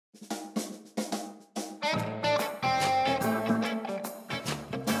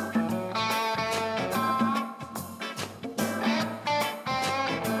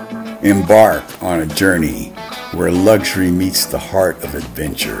Embark on a journey where luxury meets the heart of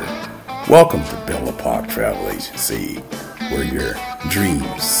adventure. Welcome to Belle Epoc Travel Agency, where your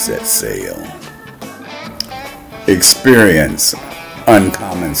dreams set sail. Experience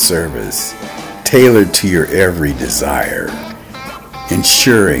uncommon service tailored to your every desire,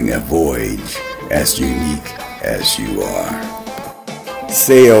 ensuring a voyage as unique as you are.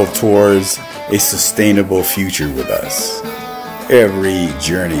 Sail towards a sustainable future with us. Every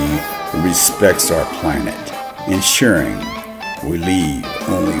journey respects our planet, ensuring we leave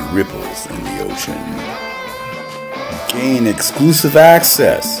only ripples in the ocean. Gain exclusive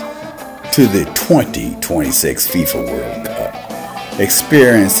access to the 2026 FIFA World Cup,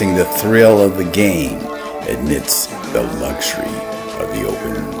 experiencing the thrill of the game amidst the luxury of the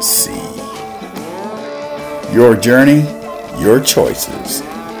open sea. Your journey, your choices.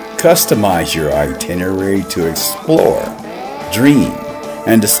 Customize your itinerary to explore, dream,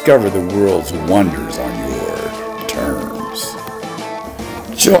 and discover the world's wonders on your terms.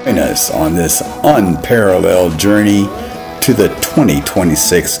 Join us on this unparalleled journey to the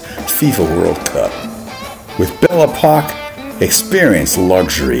 2026 FIFA World Cup. With Belle Epoc, experience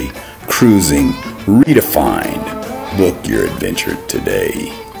luxury, cruising, redefined. Book your adventure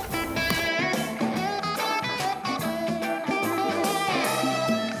today.